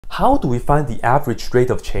How do we find the average rate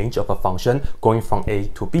of change of a function going from A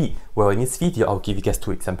to B? Well, in this video, I'll give you guys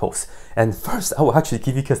two examples. And first, I will actually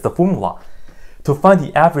give you guys the formula. To find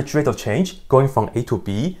the average rate of change going from A to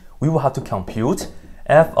B, we will have to compute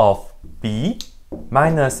f of B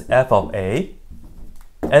minus f of A.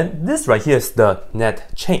 And this right here is the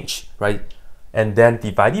net change, right? And then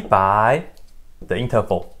divided by the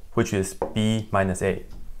interval, which is B minus A.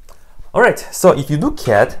 All right, so if you look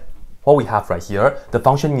at what we have right here, the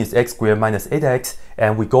function is x squared minus 8x,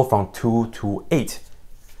 and we go from 2 to 8.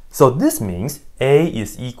 So this means A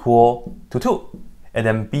is equal to 2, and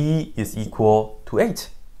then B is equal to 8.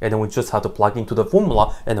 And then we just have to plug into the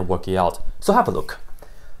formula and then work it out. So have a look.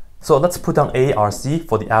 So let's put down ARC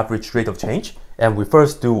for the average rate of change. And we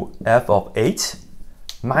first do f of 8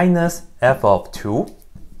 minus f of 2.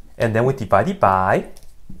 And then we divide it by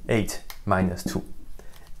 8 minus 2.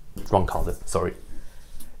 Wrong column, sorry.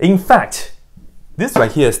 In fact, this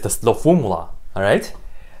right here is the slope formula, all right?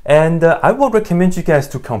 And I will recommend you guys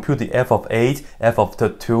to compute the f of 8, f of the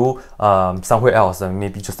 2 somewhere else,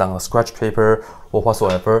 maybe just on a scratch paper or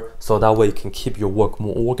whatsoever, so that way you can keep your work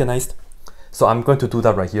more organized. So I'm going to do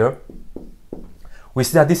that right here. We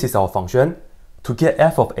see that this is our function. To get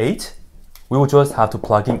f of 8, we will just have to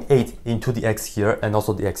plug in 8 into the x here and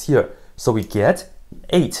also the x here. So we get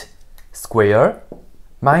 8 squared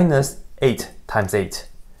minus 8 times 8.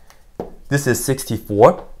 This is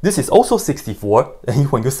 64. This is also 64. And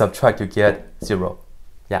when you subtract, you get 0.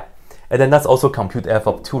 Yeah. And then let's also compute f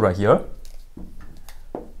of 2 right here.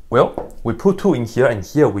 Well, we put 2 in here, and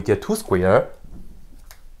here we get 2 squared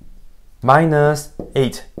minus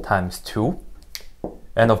 8 times 2.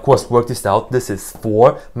 And of course, work this out. This is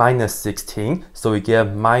 4 minus 16. So we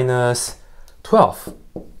get minus 12.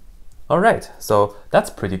 All right. So that's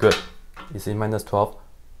pretty good. Is it minus 12?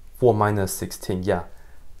 4 minus 16. Yeah.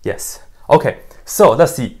 Yes. Okay, so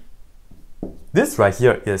let's see. This right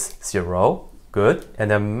here is 0, good. And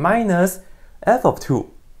then minus f of 2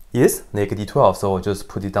 is negative 12. So I'll just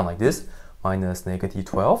put it down like this, minus negative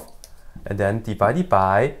 12. And then divided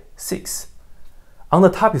by 6. On the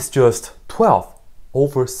top is just 12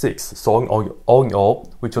 over 6. So all in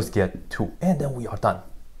all, we just get 2. And then we are done.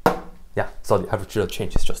 Yeah, so the average rate of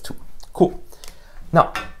change is just 2. Cool.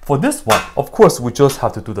 Now, for this one, of course, we just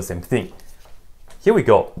have to do the same thing. Here we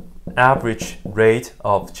go. Average rate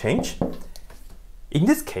of change. In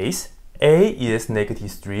this case, A is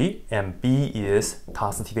negative 3 and B is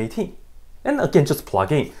positive 18. And again, just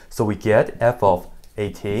plug in. So we get f of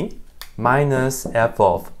 18 minus f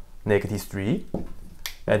of negative 3,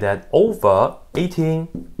 and then over 18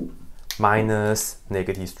 minus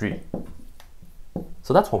negative 3.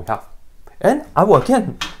 So that's what we have. And I will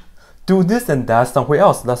again do this and that somewhere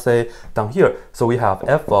else. Let's say down here. So we have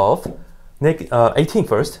f of 18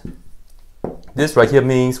 first. This right here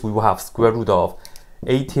means we will have square root of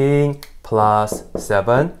 18 plus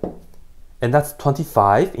 7, and that's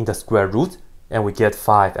 25 in the square root, and we get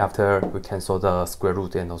 5 after we cancel the square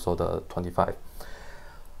root and also the 25.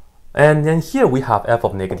 And then here we have f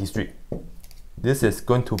of negative 3. This is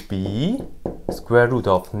going to be square root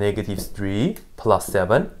of negative 3 plus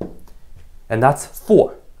 7, and that's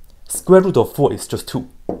 4. Square root of 4 is just 2,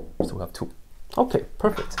 so we have 2. Okay,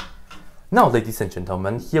 perfect. Now, ladies and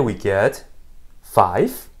gentlemen, here we get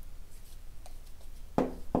 5,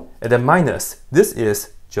 and then minus, this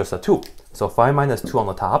is just a 2. So 5 minus 2 on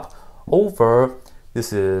the top, over,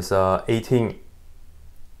 this is 18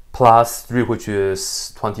 plus 3, which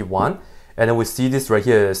is 21. And then we see this right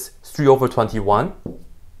here is 3 over 21,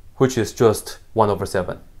 which is just 1 over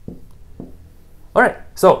 7. All right,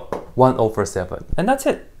 so 1 over 7, and that's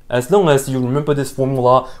it. As long as you remember this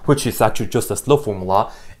formula, which is actually just a slope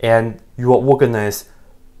formula, and you are organized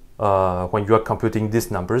when you are computing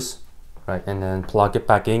these numbers, right? And then plug it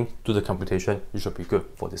back in to the computation, you should be good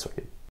for this right here.